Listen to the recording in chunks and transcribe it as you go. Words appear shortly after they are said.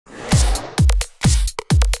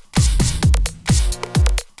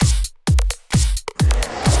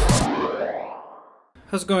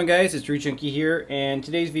How's it going, guys? It's RealTerm here, and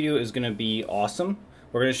today's video is going to be awesome.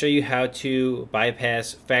 We're going to show you how to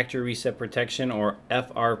bypass factory reset protection, or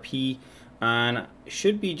FRP, on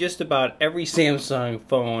should be just about every Samsung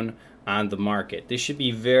phone on the market. This should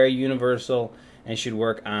be very universal and should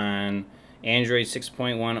work on Android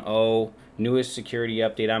 6.10, newest security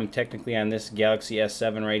update. I'm technically on this Galaxy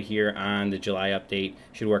S7 right here on the July update.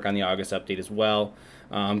 Should work on the August update as well.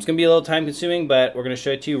 It's going to be a little time consuming, but we're going to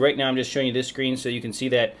show it to you. Right now I'm just showing you this screen so you can see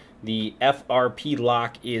that the FRP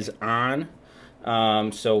lock is on.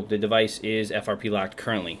 So the device is FRP locked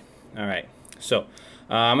currently. Alright, so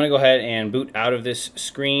I'm going to go ahead and boot out of this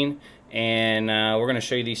screen, and we're going to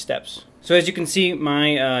show you these steps. So as you can see,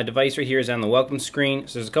 my device right here is on the welcome screen.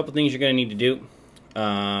 So there's a couple things you're going to need to do.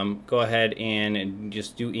 Go ahead and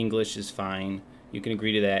just do English is fine. You can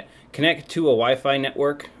agree to that. Connect to a Wi-Fi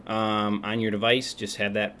network on your device. Just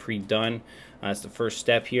have that pre-done. That's the first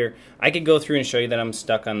step here. I could go through and show you that I'm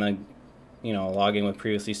stuck on the, login with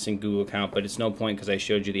previously synced Google account, but it's no point because I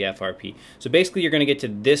showed you the FRP. So basically, you're going to get to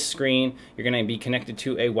this screen. You're going to be connected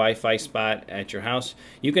to a Wi-Fi spot at your house.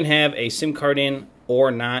 You can have a SIM card in or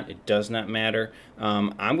not. It does not matter.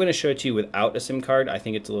 I'm going to show it to you without a SIM card. I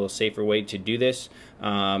think it's a little safer way to do this.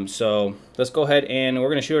 So let's go ahead and we're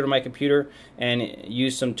going to shoot it to my computer and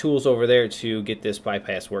use some tools over there to get this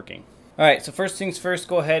bypass working. Alright, so first things first,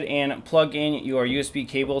 go ahead and plug in your USB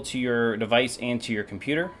cable to your device and to your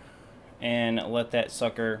computer, and let that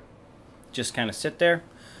sucker just kind of sit there.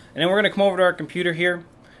 And then we're going to come over to our computer here,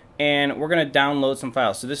 and we're going to download some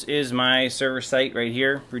files. So this is my server site right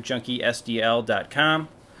here, rootjunkiesdl.com.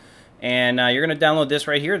 And you're going to download this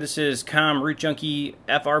right here. This is rootjunkie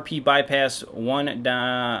FRP bypass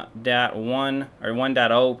 1.1 or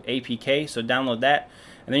 1.0 APK. So download that.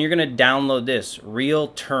 And then you're going to download this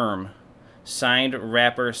RealTerm signed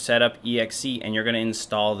wrapper setup exe, and you're going to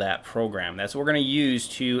install that program. That's what we're going to use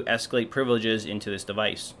to escalate privileges into this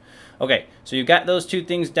device. Okay, so you've got those two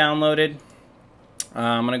things downloaded.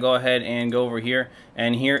 I'm going to go ahead and go over here,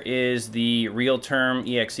 and here is the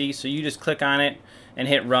RealTerm exe. So you just click on it and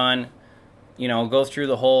hit run. Go through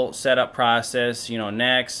the whole setup process.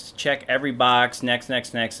 Next, check every box, next,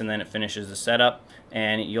 next, next, and then it finishes the setup,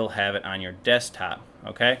 and you'll have it on your desktop.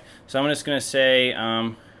 Okay, so I'm just going to say,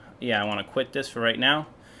 yeah, I want to quit this for right now.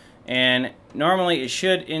 And normally it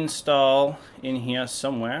should install in here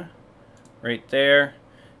somewhere, right there,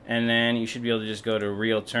 and then you should be able to just go to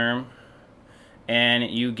RealTerm,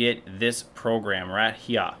 and you get this program right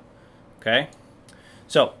here. Okay,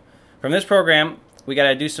 so from this program, we got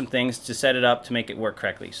to do some things to set it up to make it work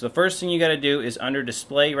correctly. So the first thing you got to do is under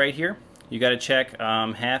display right here, you got to check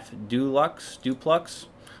half duplex,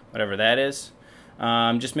 whatever that is.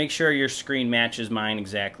 Just make sure your screen matches mine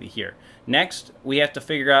exactly here. Next, we have to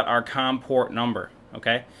figure out our COM port number.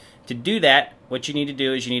 Okay, to do that, what you need to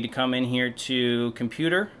do is you need to come in here to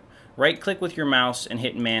Computer, right click with your mouse and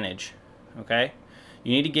hit Manage. Okay,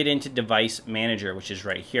 you need to get into Device Manager, which is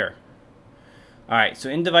right here. Alright, so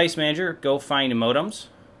in Device Manager, go find modems,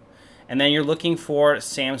 and then you're looking for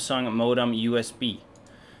Samsung modem USB.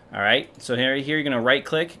 Alright, so here you're going to right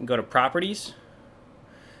click and go to Properties.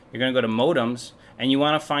 You're going to go to Modems, and you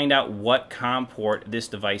want to find out what COM port this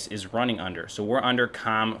device is running under. So we're under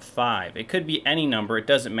COM5. It could be any number, it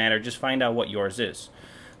doesn't matter, just find out what yours is.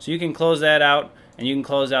 So you can close that out, and you can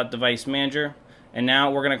close out Device Manager. And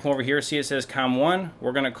now we're going to come over here, see it says COM1,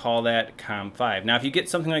 we're going to call that COM5. Now if you get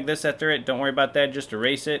something like this after it, don't worry about that, just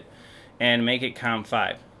erase it and make it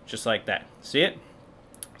COM5, just like that. See it?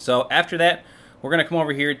 So after that, we're going to come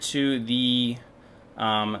over here to the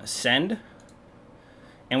send,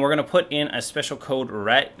 and we're going to put in a special code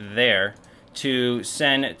right there to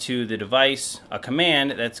send to the device a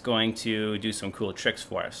command that's going to do some cool tricks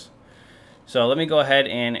for us. So let me go ahead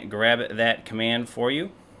and grab that command for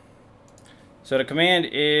you. So the command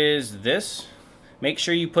is this. Make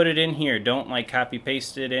sure you put it in here. Don't copy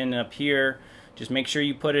paste it in up here. Just make sure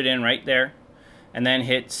you put it in right there, and then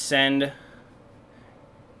hit send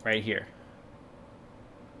right here.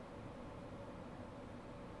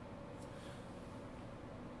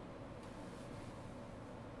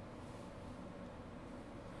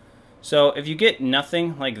 So if you get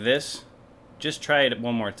nothing like this, just try it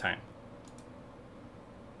one more time.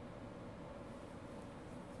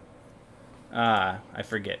 I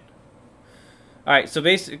forget. Alright, so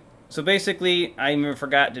basically, I even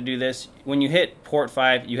forgot to do this. When you hit port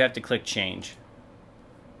 5, you have to click change.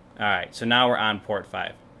 Alright, so now we're on port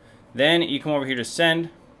 5. Then you come over here to send.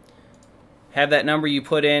 Have that number you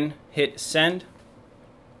put in, hit send.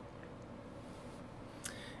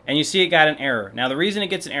 And you see it got an error. Now the reason it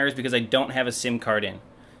gets an error is because I don't have a SIM card in.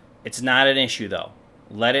 It's not an issue though.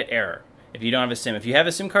 Let it error. if you don't have a SIM. If you have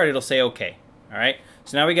a SIM card, it'll say OK. All right.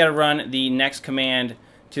 So now we got to run the next command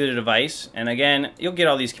to the device, and again, you'll get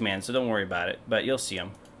all these commands, so don't worry about it, but you'll see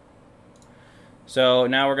them. So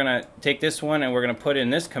now we're going to take this one and we're going to put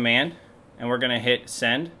in this command, and we're going to hit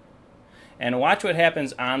send. And watch what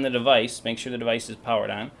happens on the device. Make sure the device is powered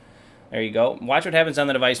on. There you go. Watch what happens on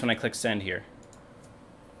the device when I click send here.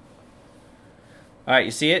 Alright,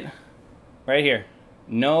 you see it? Right here.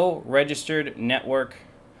 No registered network,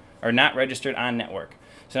 or not registered on network.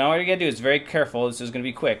 So now what you got to do is very careful. This is going to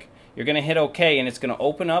be quick. You're going to hit OK, and it's going to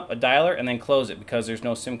open up a dialer and then close it because there's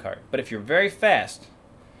no SIM card. But if you're very fast,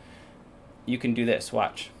 you can do this.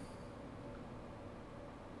 Watch.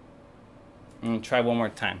 And try one more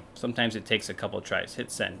time. Sometimes it takes a couple of tries.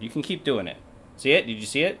 Hit send. You can keep doing it. See it? Did you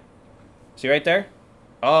see it? See right there?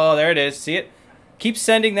 Oh, there it is. See it? Keep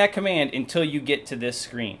sending that command until you get to this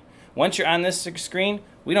screen. Once you're on this screen,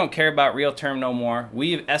 we don't care about RealTerm no more.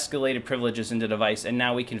 We've escalated privileges into the device, and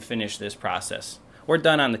now we can finish this process. We're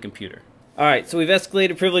done on the computer. Alright, so we've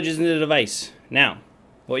escalated privileges into the device. Now,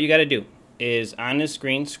 what you got to do is on this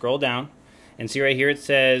screen, scroll down, and see right here it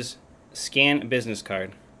says scan business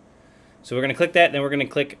card. So we're going to click that, then we're going to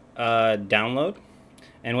click download.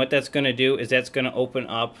 And what that's going to do is that's going to open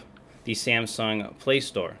up the Samsung Play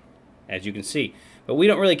Store, as you can see. But we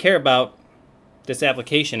don't really care about this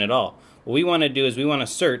application at all. What we want to do is we want to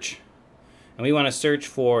search, and we want to search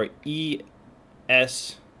for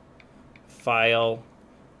ES File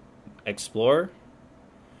Explorer,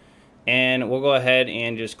 and we'll go ahead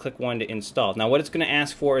and just click one to install. Now what it's going to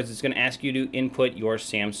ask for is it's going to ask you to input your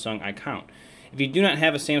Samsung account. If you do not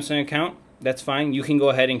have a Samsung account, that's fine. You can go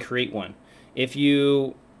ahead and create one. If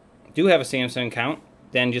you do have a Samsung account,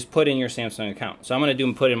 then just put in your Samsung account. So I'm going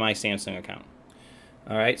to put in my Samsung account.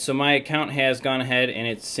 Alright, so my account has gone ahead and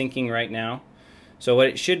it's syncing right now. So what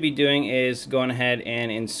it should be doing is going ahead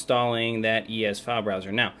and installing that ES file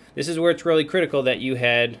browser. Now, this is where it's really critical that you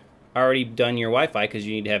had already done your Wi-Fi because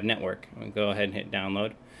you need to have network. I'll go ahead and hit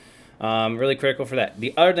download. Really critical for that.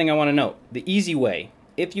 The other thing I want to note, the easy way,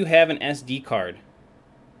 if you have an SD card,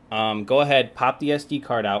 go ahead, pop the SD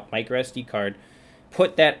card out, micro SD card,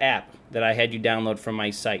 put that app that I had you download from my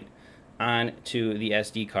site onto the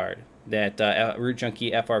SD card, that Root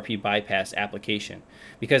Junkie FRP bypass application,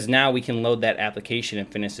 because now we can load that application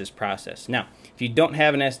and finish this process. Now, if you don't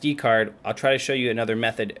have an SD card, I'll try to show you another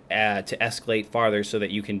method to escalate farther so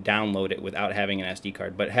that you can download it without having an SD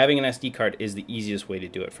card. But having an SD card is the easiest way to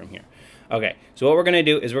do it from here. Okay, so what we're going to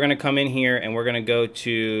do is we're going to come in here and we're going to go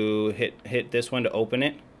to hit this one to open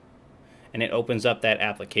it, and it opens up that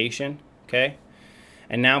application. Okay,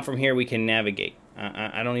 and now from here we can navigate.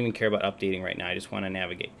 I don't even care about updating right now. I just want to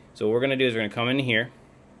navigate. So what we're going to do is we're going to come in here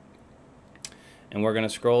and we're going to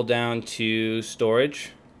scroll down to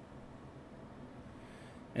storage,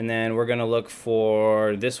 and then we're going to look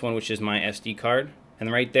for this one, which is my SD card,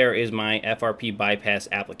 and right there is my FRP bypass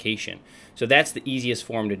application. So that's the easiest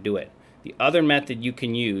form to do it. The other method you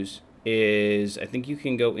can use is, I think you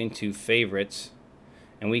can go into favorites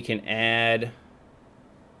and we can add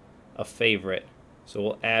a favorite. So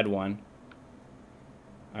we'll add one.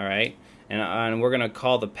 Alright, and we're going to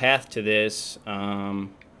call the path to this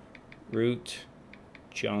Root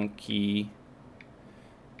Junkie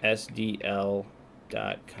SDL.com,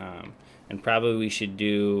 and probably we should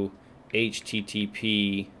do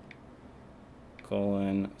http://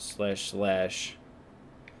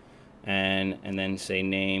 and then say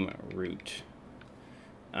name root.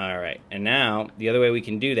 Alright, and now the other way we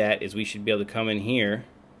can do that is we should be able to come in here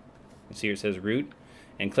and see where it says root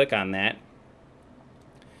and click on that,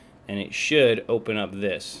 and it should open up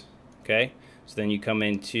this. Okay, so then you come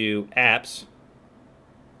into apps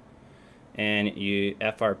and you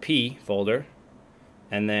FRP folder,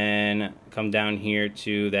 and then come down here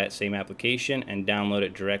to that same application and download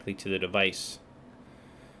it directly to the device.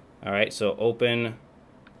 Alright, so open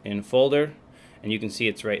in folder, and you can see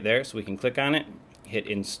it's right there, so we can click on it, hit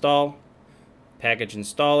install, package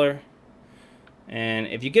installer. And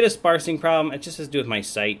if you get a sparsing problem, it just has to do with my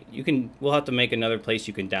site. We'll have to make another place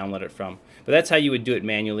you can download it from. But that's how you would do it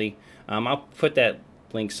manually. I'll put that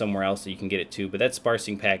link somewhere else so you can get it too. But that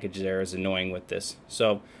sparsing package there is annoying with this.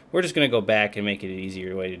 So we're just going to go back and make it an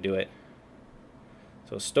easier way to do it.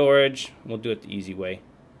 So storage, we'll do it the easy way.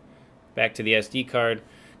 Back to the SD card.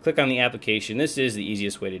 Click on the application. This is the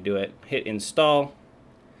easiest way to do it. Hit install.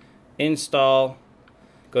 Install.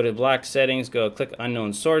 Go to block settings. Go click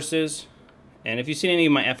unknown sources. And if you've seen any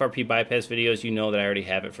of my FRP bypass videos, you know that I already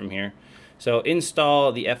have it from here. So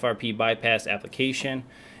install the FRP bypass application.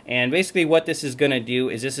 And basically what this is going to do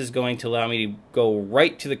is this is going to allow me to go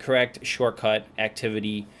right to the correct shortcut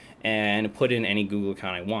activity and put in any Google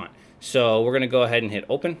account I want. So we're going to go ahead and hit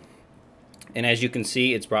open. And as you can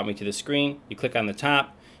see, it's brought me to the screen. You click on the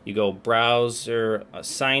top, you go browser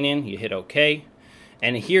sign in, you hit OK.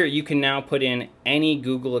 And here you can now put in any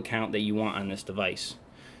Google account that you want on this device.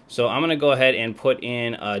 So I'm going to go ahead and put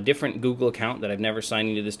in a different Google account that I've never signed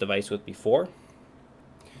into this device with before.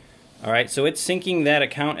 Alright, so it's syncing that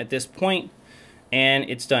account at this point, and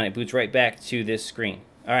it's done. It boots right back to this screen.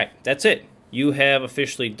 Alright, that's it. You have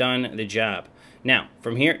officially done the job. Now,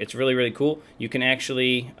 from here, it's really, really cool. You can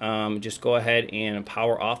actually just go ahead and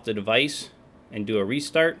power off the device and do a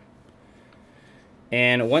restart.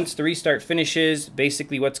 And once the restart finishes,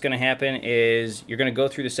 basically what's going to happen is you're going to go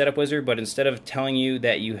through the setup wizard, but instead of telling you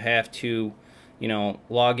that you have to,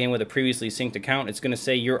 log in with a previously synced account, it's going to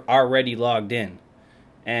say you're already logged in.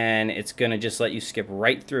 And it's going to just let you skip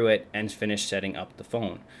right through it and finish setting up the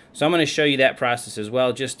phone. So I'm going to show you that process as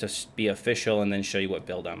well, just to be official, and then show you what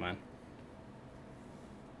build I'm on.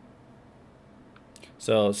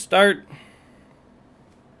 So start.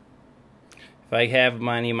 If I have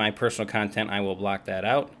any of my personal content, I will block that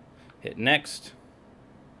out. Hit next.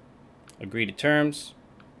 Agree to terms.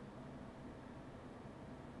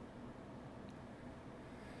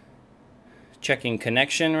 Checking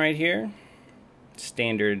connection right here.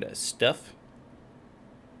 Standard stuff.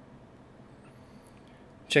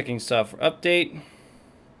 Checking software update.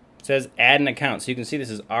 It says add an account, so you can see this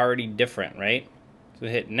is already different, right? So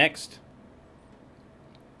hit next.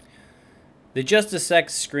 The Just a Sec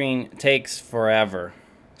screen takes forever.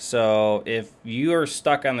 So if you are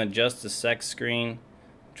stuck on the Just a Sec screen,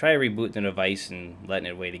 try reboot the device and letting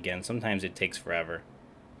it wait again. Sometimes it takes forever.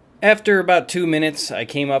 After about 2 minutes, I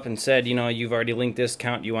came up and said, you've already linked this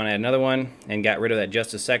account, you want to add another one, and got rid of that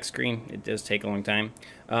Just a Sec screen. It does take a long time.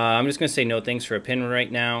 I'm just going to say no thanks for a pin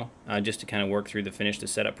right now, just to kind of work through finish the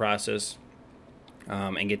setup process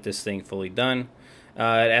and get this thing fully done. It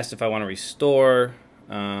asked if I want to restore.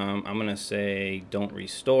 I'm going to say don't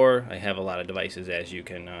restore. I have a lot of devices, as you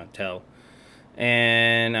can tell.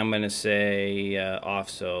 And I'm going to say off,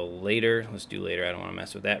 so later. Let's do later. I don't want to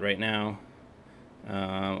mess with that right now.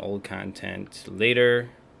 Old content later,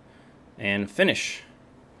 and finish.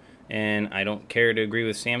 And I don't care to agree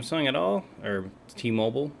with Samsung at all, or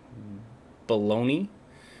T-Mobile. Baloney.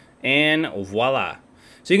 And voila.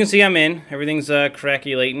 So you can see I'm in. Everything's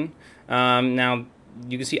crackulating. Now,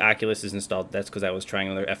 you can see Oculus is installed. That's because I was trying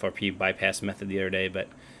another FRP bypass method the other day. But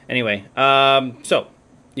anyway, so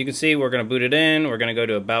you can see we're going to boot it in. We're going to go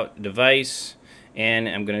to About Device, and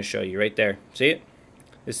I'm going to show you right there. See it?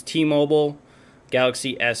 It's T-Mobile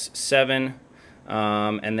Galaxy S7,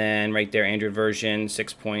 and then right there, Android version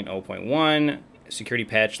 6.0.1, security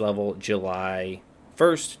patch level July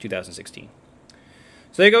 1st, 2016.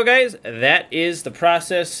 So there you go, guys. That is the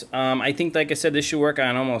process. I think, like I said, this should work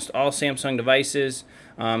on almost all Samsung devices.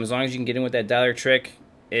 As long as you can get in with that dialer trick,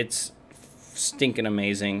 it's stinking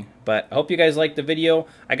amazing. But I hope you guys liked the video.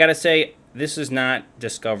 I gotta say, this is not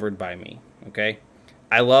discovered by me, okay?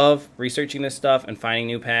 I love researching this stuff and finding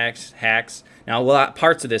new hacks. Now, a lot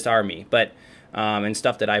parts of this are me, but and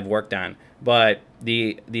stuff that I've worked on. But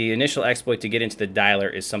the initial exploit to get into the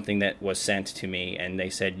dialer is something that was sent to me, and they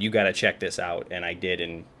said, you got to check this out, and I did,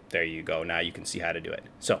 and there you go. Now you can see how to do it.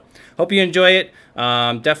 So, hope you enjoy it.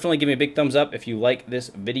 Definitely give me a big thumbs up if you like this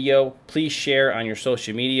video. Please share on your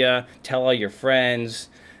social media. Tell all your friends.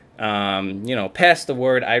 Pass the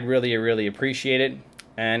word. I'd really, really appreciate it.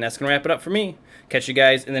 And that's going to wrap it up for me. Catch you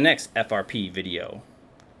guys in the next FRP video.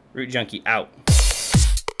 Root Junkie out.